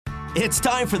It's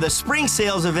time for the spring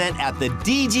sales event at the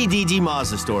DGDG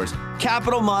Mazda stores.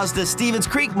 Capital Mazda, Stevens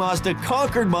Creek Mazda,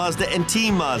 Concord Mazda, and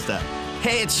Team Mazda.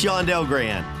 Hey, it's Sean Del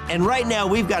Gran. And right now,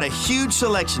 we've got a huge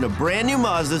selection of brand new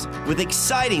Mazdas with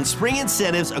exciting spring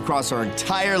incentives across our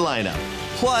entire lineup.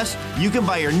 Plus, you can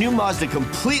buy your new Mazda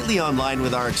completely online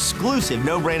with our exclusive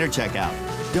no-brainer checkout.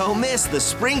 Don't miss the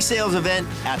spring sales event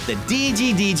at the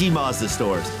DGDG Mazda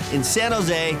stores in San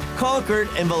Jose, Concord,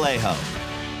 and Vallejo.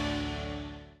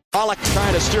 Pollock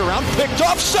trying to steer around, picked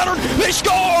off, centered, they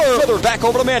score! Feathered back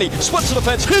over to Manny, splits to the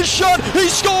fence, his shot, he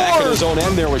scores! Back in his own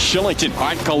end there was Shillington,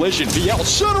 hard collision, VL,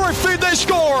 centering feed, they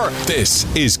score! This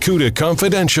is CUDA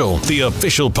Confidential, the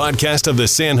official podcast of the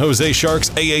San Jose Sharks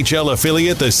AHL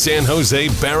affiliate, the San Jose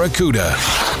Barracuda.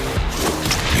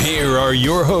 Here are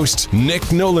your hosts, Nick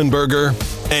Nolenberger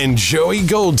and Joey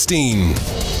Goldstein.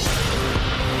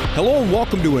 Hello and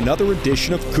welcome to another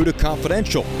edition of CUDA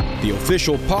Confidential, the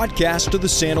official podcast of the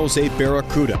San Jose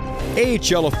Barracuda,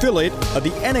 AHL affiliate of the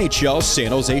NHL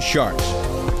San Jose Sharks.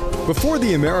 Before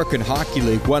the American Hockey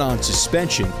League went on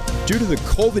suspension due to the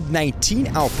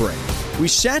COVID-19 outbreak, we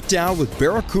sat down with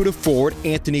Barracuda forward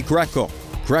Anthony Greco.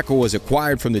 Greco was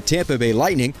acquired from the Tampa Bay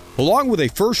Lightning along with a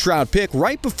first-round pick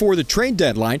right before the trade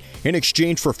deadline in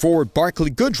exchange for forward Barclay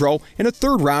Goodrow and a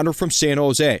third-rounder from San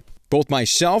Jose. Both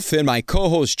myself and my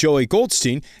co-host Joey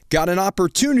Goldstein got an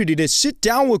opportunity to sit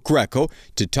down with Greco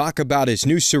to talk about his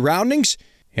new surroundings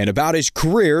and about his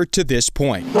career to this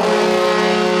point.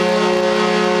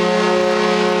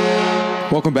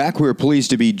 Welcome back. We're pleased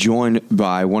to be joined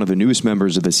by one of the newest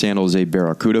members of the San Jose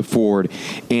Barracuda, forward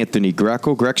Anthony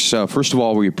Greco. Grex, first of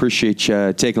all, we appreciate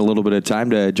you taking a little bit of time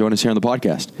to join us here on the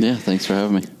podcast. Yeah, thanks for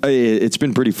having me. It's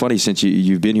been pretty funny since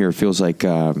you've been here. It feels like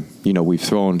we've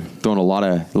thrown a lot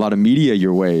of media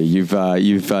your way. You've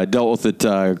dealt with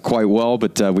it quite well,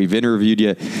 but we've interviewed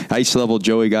you. Ice level,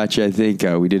 Joey got you. I think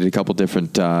we did a couple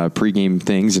different pregame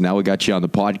things, and now we got you on the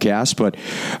podcast. But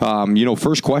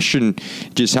first question,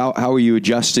 just how are you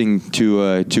adjusting to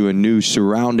a new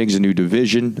surroundings, a new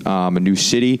division, a new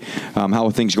city? How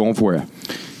are things going for you?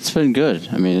 It's been good.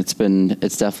 I mean, it's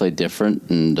definitely different,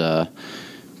 and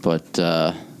but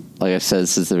like I've said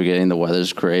since the beginning, the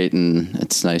weather's great, and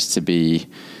it's nice to be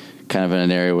kind of in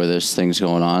an area where there's things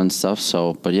going on and stuff.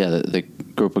 So, but yeah, the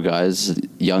group of guys,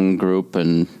 young group,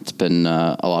 and it's been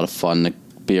a lot of fun to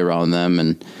be around them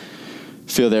and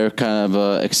feel their kind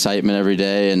of excitement every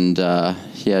day, and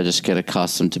just get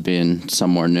accustomed to being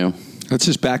somewhere new. Let's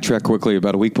just backtrack quickly.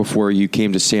 About a week before you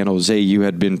came to San Jose, you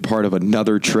had been part of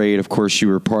another trade. Of course, you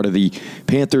were part of the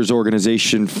Panthers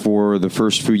organization for the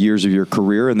first few years of your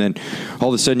career, and then all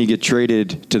of a sudden you get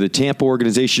traded to the Tampa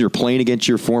organization. You're playing against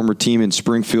your former team in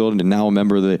Springfield and now a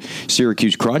member of the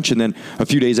Syracuse Crunch, and then a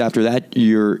few days after that,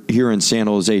 you're here in San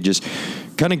Jose. Just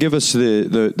kind of give us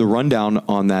the rundown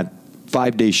on that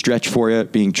 5-day stretch for you,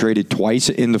 being traded twice.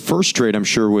 In the first trade, I'm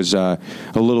sure was a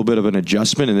little bit of an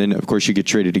adjustment, and then of course you get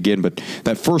traded again. But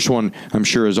that first one, I'm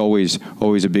sure, is always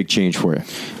a big change for you.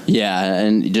 Yeah,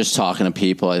 and just talking to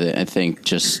people, I think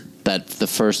just that the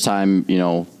first time,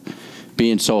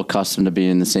 being so accustomed to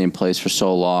being in the same place for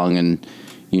so long, and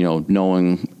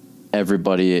knowing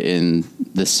everybody in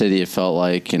the city, it felt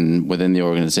like, and within the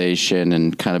organization,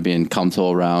 and kind of being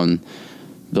comfortable around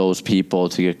those people,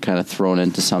 to get kind of thrown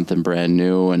into something brand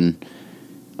new, and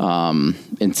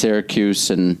in Syracuse,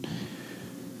 and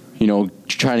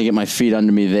trying to get my feet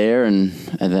under me there, and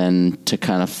then to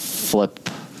kind of flip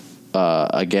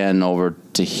again over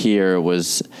to here I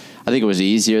think it was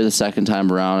easier the second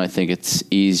time around. I think it's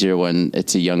easier when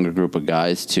it's a younger group of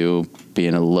guys too,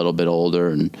 being a little bit older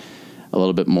and a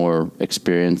little bit more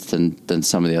experienced than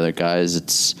some of the other guys.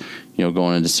 It's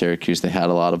going into Syracuse, they had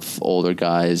a lot of older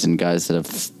guys and guys that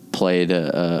have played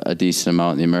a decent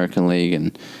amount in the American League,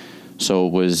 and so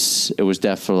it was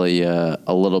definitely a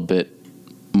little bit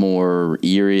more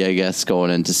eerie, I guess,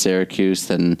 going into Syracuse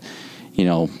than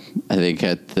I think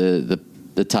at the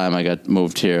time I got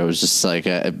moved here. It was just like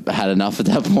I had enough at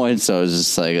that point, so I was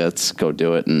just like, let's go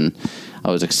do it, and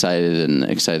I was excited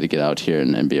to get out here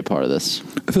and be a part of this.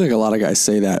 I feel like a lot of guys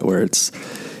say that, where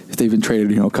if they've been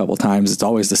traded, a couple times, it's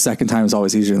always the second time is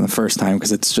always easier than the first time,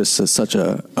 because it's just such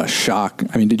a shock.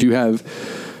 I mean, did you have,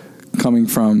 coming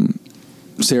from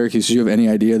Syracuse, did you have any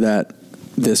idea that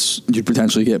you'd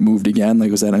potentially get moved again?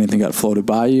 Like, was that anything got floated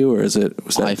by you, or was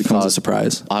that becomes a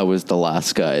surprise? I was the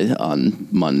last guy on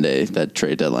Monday, that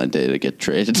trade deadline day, to get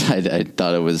traded. I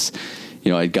thought it was,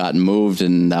 I'd gotten moved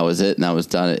and that was it, and that was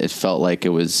done. It felt like it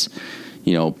was,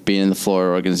 being in the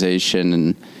Florida organization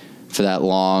and for that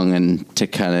long, and to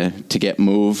get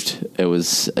moved, it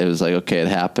was like, okay, it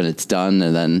happened, it's done.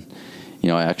 And then,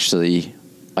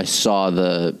 I saw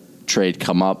the trade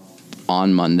come up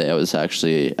on Monday. I was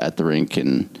actually at the rink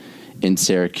in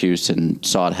Syracuse and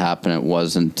saw it happen. It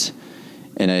wasn't,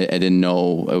 and I didn't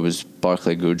know it was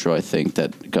Barclay Goodrow, I think,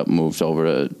 that got moved over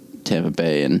to Tampa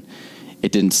Bay, and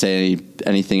it didn't say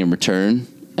anything in return.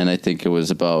 And I think it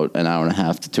was about an hour and a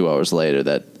half to 2 hours later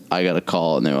that I got a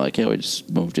call, and they were like, "Yeah, we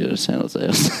just moved you to San Jose." I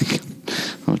was like,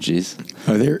 "Oh, geez."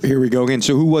 Here we go again.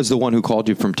 So who was the one who called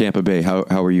you from Tampa Bay? How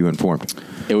were you informed?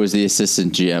 It was the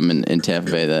assistant GM in Tampa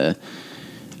Bay, the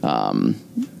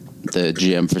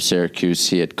GM for Syracuse.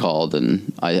 He had called,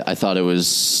 and I thought it was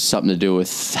something to do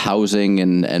with housing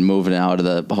and moving out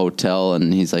of the hotel.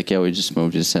 And he's like, "Yeah, we just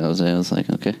moved you to San Jose." I was like,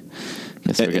 "Okay."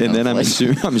 And then I'm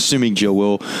assuming Joe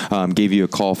Will gave you a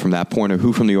call from that point, or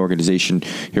who from the organization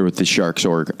here with the Sharks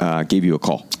gave you a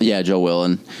call? Yeah, Joe Will,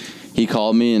 and he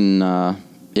called me, and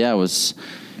it was,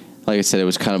 like I said, it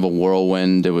was kind of a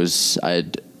whirlwind. I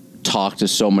had talked to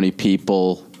so many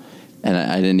people, and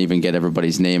I didn't even get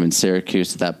everybody's name in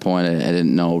Syracuse at that point. I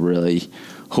didn't know really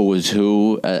who was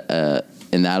who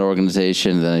in that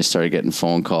organization. And then I started getting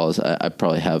phone calls. I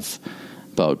probably have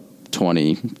about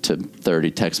 20 to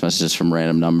 30 text messages from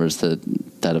random numbers that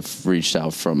have reached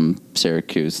out from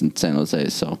Syracuse and San Jose.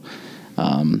 So,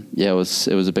 it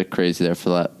was a bit crazy there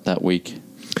for that week.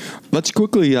 Let's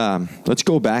quickly let's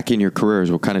go back in your careers.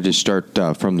 We'll kind of just start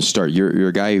from the start. You're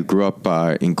a guy who grew up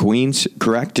in Queens,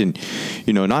 correct? And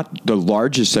not the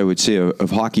largest, I would say,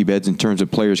 of hockey beds in terms of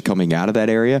players coming out of that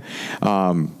area.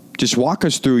 Just walk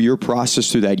us through your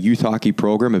process through that youth hockey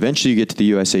program. Eventually you get to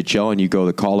the USHL and you go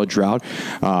the college route.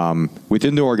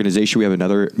 Within the organization, we have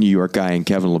another New York guy in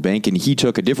Kevin LeBanc, and he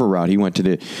took a different route. He went to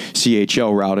the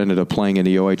CHL route, ended up playing in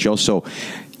the OHL. So,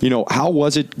 how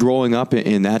was it growing up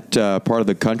in that part of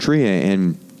the country,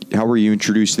 and how were you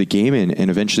introduced to the game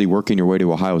and eventually working your way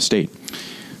to Ohio State?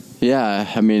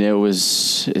 Yeah, I mean,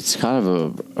 it's kind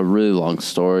of a really long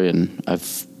story, and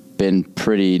I've been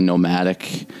pretty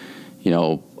nomadic.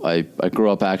 I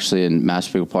grew up actually in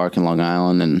Massapequa Park in Long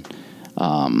Island, and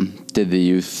did the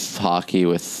youth hockey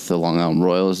with the Long Island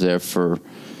Royals there for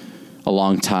a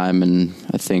long time. And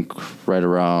I think right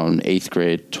around 8th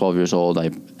grade, 12 years old, I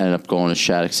ended up going to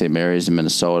Shattuck St. Mary's in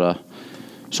Minnesota.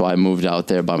 So I moved out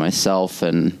there by myself,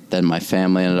 and then my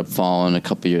family ended up following a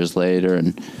couple years later,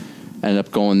 and ended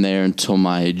up going there until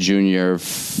my senior year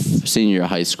of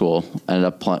high school. Ended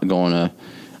up going to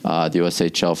the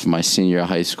USHL for my senior year of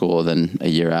high school, then a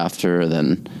year after,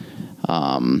 then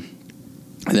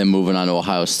moving on to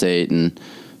Ohio State. And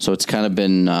so it's kind of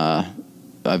been,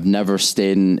 I've never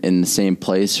stayed in the same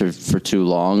place for too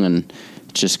long, and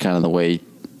it's just kind of the way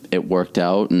it worked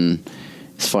out. And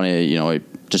it's funny,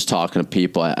 just talking to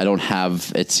people, I don't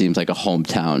have, it seems like a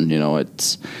hometown,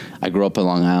 I grew up in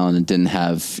Long Island and didn't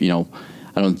have,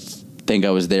 I don't think I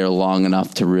was there long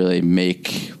enough to really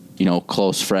make,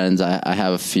 close friends. I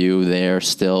have a few there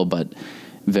still, but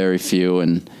very few.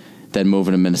 And then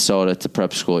moving to Minnesota to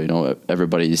prep school,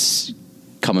 everybody's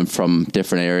coming from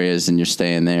different areas, and you're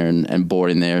staying there and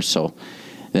boarding there. So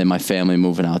then my family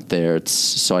moving out there,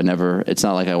 it's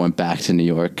not like I went back to New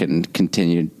York and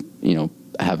continued,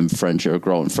 having friendship or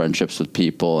growing friendships with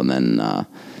people, and then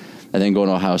going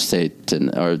to Ohio State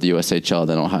or the USHL,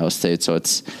 then Ohio State. So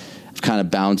I've kind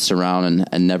of bounced around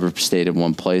and never stayed in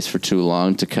one place for too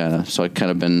long so I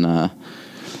kind of been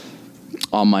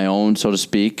on my own, so to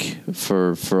speak,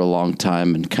 for a long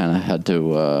time, and kind of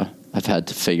I've had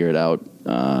to figure it out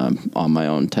on my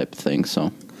own type of thing.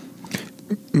 So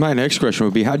my next question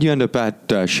would be, how'd you end up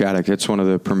at Shattuck? It's one of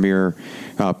the premier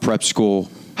prep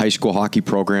school high school hockey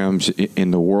programs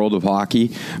in the world of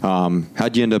hockey.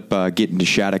 How'd you end up getting to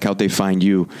Shattuck? How'd they find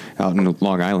you out in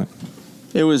Long Island?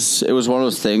 It was one of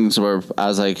those things where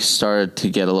as I started to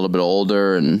get a little bit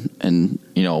older and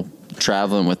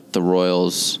traveling with the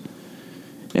Royals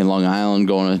in Long Island,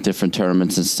 going to different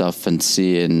tournaments and stuff, and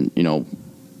seeing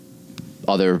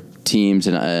other teams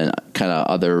and kind of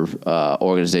other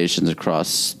organizations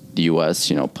across the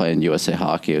U.S. Playing USA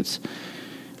Hockey,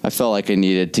 I felt like I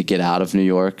needed to get out of New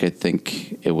York. I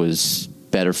think it was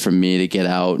better for me to get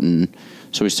out, and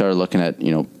so we started looking at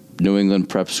New England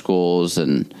prep schools,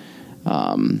 and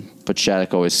but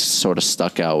Shattuck always sort of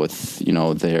stuck out with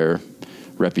their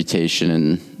reputation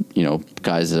and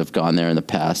guys that have gone there in the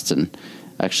past, and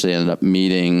actually ended up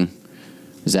meeting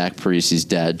Zach Parisi's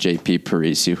dad, JP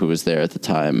Parisi, who was there at the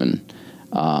time, and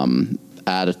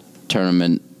at a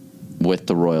tournament with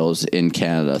the Royals in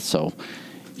Canada. So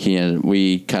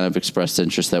we kind of expressed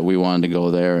interest that we wanted to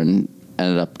go there, and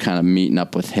ended up kind of meeting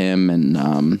up with him, and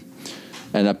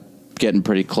ended up getting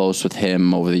pretty close with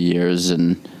him over the years.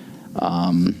 And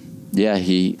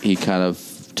he kind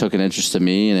of took an interest in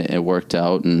me, and it worked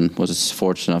out, and was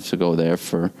fortunate enough to go there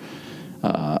for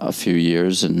a few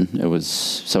years, and it was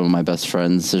some of my best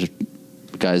friends,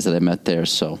 guys that I met there.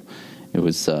 So it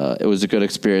was a good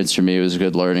experience for me. It was a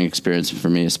good learning experience for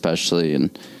me, especially, and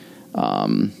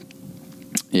kind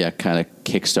of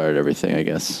kickstarted everything, I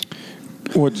guess.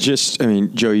 Well,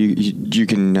 Joe, you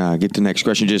can get the next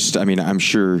question. I'm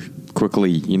sure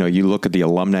quickly, you look at the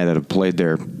alumni that have played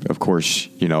there. Of course,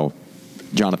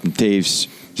 Jonathan Toews,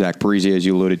 Zach Parise, as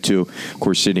you alluded to, of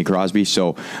course, Sidney Crosby.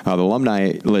 So the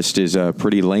alumni list is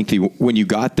pretty lengthy. When you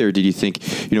got there, did you think,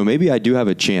 maybe I do have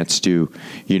a chance to,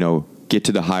 get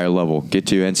to the higher level, get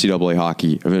to NCAA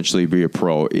hockey, eventually be a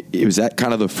pro? Was that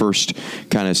kind of the first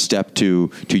kind of step to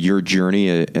your journey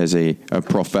as a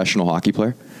professional hockey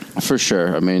player? For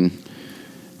sure. I mean,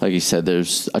 like you said,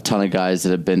 there's a ton of guys that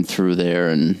have been through there,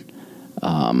 and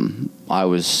I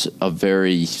was a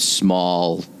very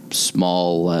small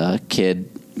kid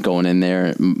going in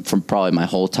there from probably my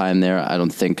whole time there. I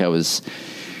think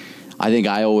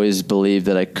I always believed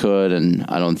that I could, and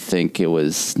I don't think it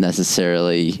was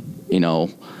necessarily, on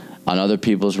other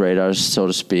people's radars, so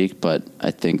to speak. But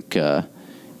I think,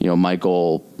 my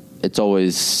goal, it's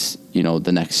always,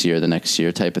 the next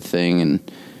year type of thing.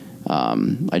 And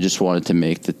I just wanted to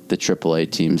make the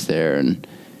AAA teams there and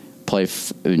play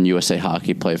in USA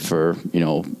Hockey, play for,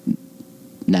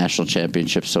 national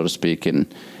championships, so to speak. And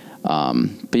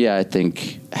but yeah, I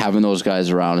think having those guys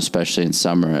around, especially in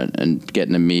summer, and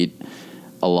getting to meet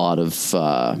a lot of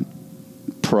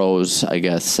pros, I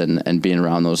guess, and being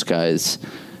around those guys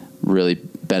really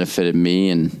benefited me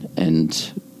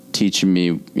and teaching me,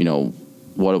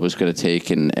 what it was going to take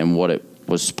and what it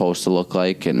was supposed to look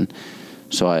like. And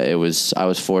so I was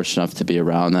fortunate enough to be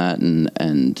around that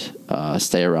and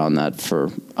stay around that for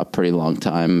a pretty long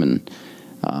time. And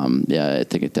I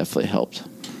think it definitely helped.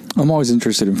 I'm always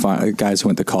interested in guys who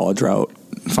went the college route,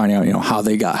 finding out,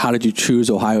 how did you choose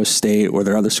Ohio State? Were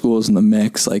there other schools in the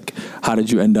mix? Like, how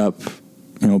did you end up,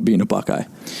 being a Buckeye?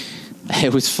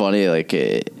 It was funny. Like,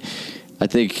 I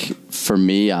think for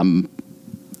me, I'm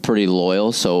pretty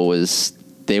loyal. So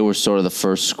they were sort of the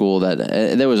first school that,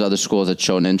 there was other schools that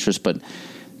showed interest, but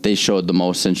they showed the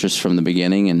most interest from the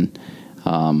beginning. And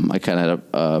I kind of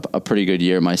had a pretty good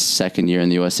year, my second year in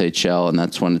the USHL, and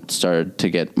that's when it started to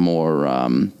get more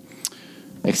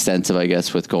extensive, I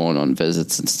guess, with going on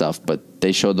visits and stuff. But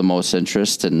they showed the most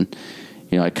interest, and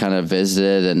I kind of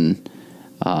visited, and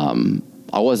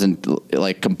I wasn't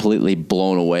like completely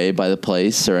blown away by the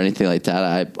place or anything like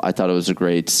that. I thought it was a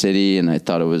great city, and I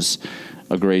thought it was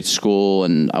a great school,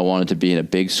 and I wanted to be in a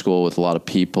big school with a lot of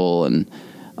people, and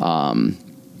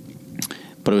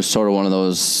but it was sort of one of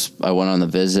those, I went on the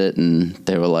visit, and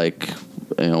they were like,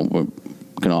 we're going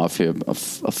to offer you a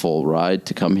full ride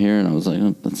to come here. And I was like,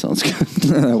 oh, that sounds good.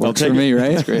 That works for me,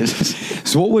 right? That's great.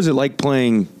 So what was it like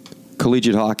playing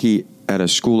collegiate hockey at a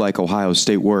school like Ohio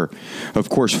State, where, of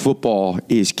course, football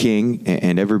is king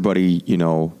and everybody,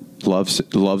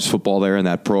 loves football there in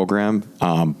that program.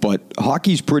 But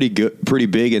hockey's pretty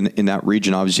big in that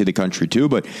region, obviously the country too.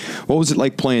 But what was it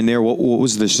like playing there? What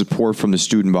was the support from the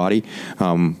student body?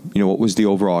 What was the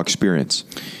overall experience?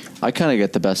 I kind of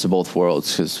get the best of both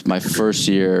worlds, because my first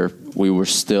year we were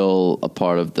still a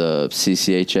part of the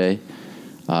CCHA. It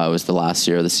was the last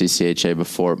year of the CCHA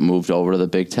before it moved over to the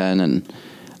Big Ten, and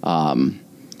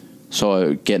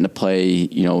so getting to play,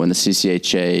 in the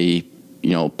CCHA,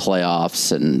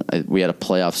 playoffs, and we had a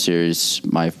playoff series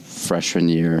my freshman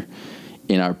year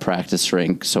in our practice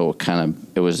rink. So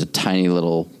it was a tiny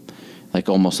little, like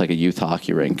almost like a youth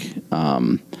hockey rink.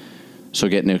 So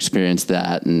getting to experience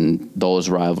that and those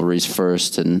rivalries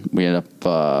first, and we ended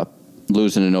up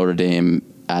losing to Notre Dame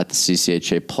at the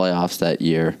CCHA playoffs that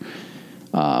year,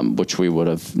 which we would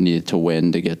have needed to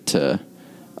win to get to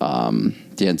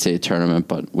the NCAA tournament.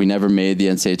 But we never made the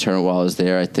NCAA tournament while I was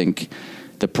there. I think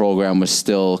the program was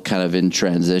still kind of in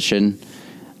transition.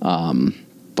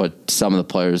 But some of the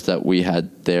players that we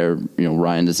had there,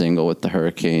 Ryan Dzingel with the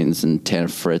Hurricanes and Tanner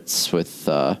Fritz with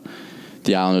the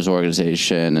Islanders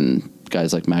organization, and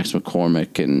guys like Max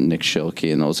McCormick and Nick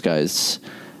Schilke and those guys,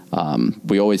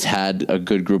 we always had a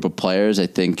good group of players. I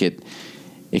think it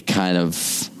kind of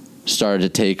started to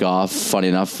take off, funny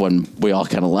enough, when we all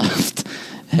kind of left.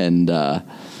 And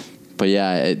but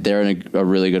yeah, they're in a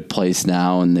really good place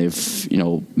now, and they've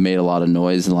made a lot of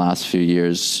noise in the last few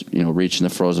years, reaching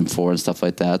the Frozen Four and stuff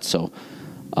like that. So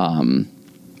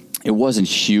it wasn't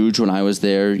huge when I was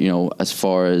there, as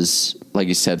far as, like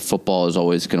you said, football is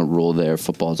always going to rule there.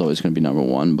 Football is always going to be number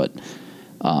one. But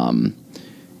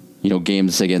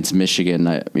games against Michigan,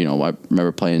 I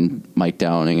remember playing Mike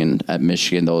Downing and at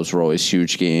Michigan. Those were always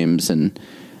huge games, and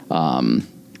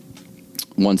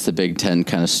once the Big Ten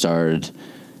kind of started,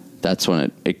 that's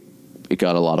when it it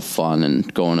got a lot of fun,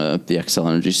 and going to the XL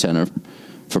Energy Center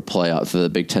for the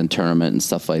Big Ten tournament and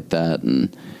stuff like that.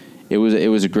 And it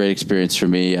was a great experience for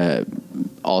me.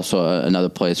 Also another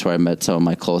place where I met some of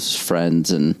my closest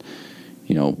friends, and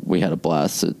we had a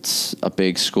blast. It's a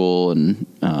big school, and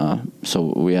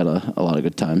so we had a lot of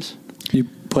good times. You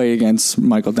played against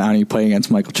Michael Downey, you played against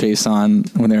Michael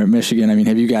Chason when they were at Michigan. I mean,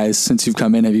 have you guys, since you've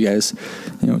come in,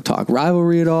 talk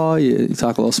rivalry at all? You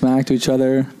talk a little smack to each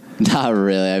other? Not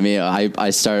really. I mean, I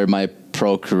started my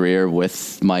pro career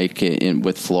with Mike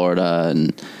with Florida,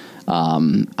 and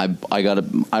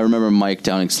I remember Mike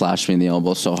Downing slashed me in the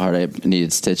elbow so hard I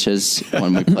needed stitches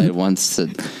when we played once.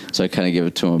 So I kind of give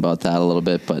it to him about that a little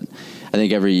bit. But I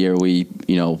think every year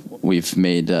we've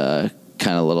made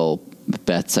kind of little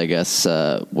bets, I guess,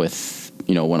 with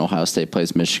when Ohio State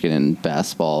plays Michigan in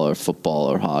basketball or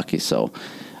football or hockey. So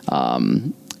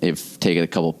I've taken a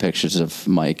couple pictures of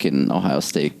Mike and Ohio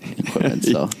State equipment,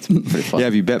 so it's pretty fun. Yeah,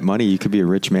 if you bet money, you could be a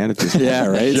rich man at this point. Yeah,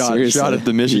 right. Shot at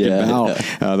the Michigan Yeah.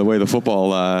 bet. The way the football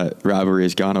rivalry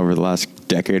has gone over the last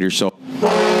decade or so.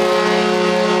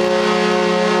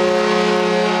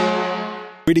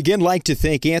 We'd again like to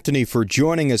thank Anthony for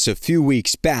joining us a few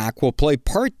weeks back. We'll play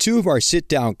part 2 of our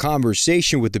sit-down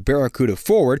conversation with the Barracuda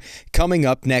forward coming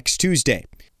up next Tuesday.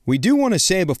 We do want to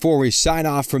say before we sign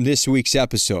off from this week's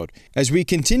episode, as we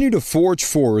continue to forge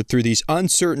forward through these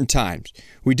uncertain times,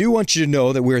 we do want you to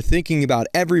know that we're thinking about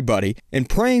everybody and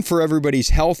praying for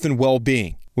everybody's health and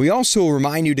well-being. We also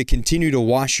remind you to continue to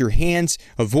wash your hands,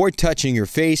 avoid touching your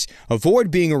face,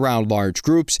 avoid being around large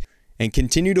groups, and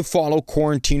continue to follow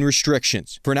quarantine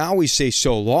restrictions. For now, we say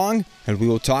so long, and we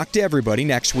will talk to everybody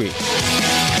next week.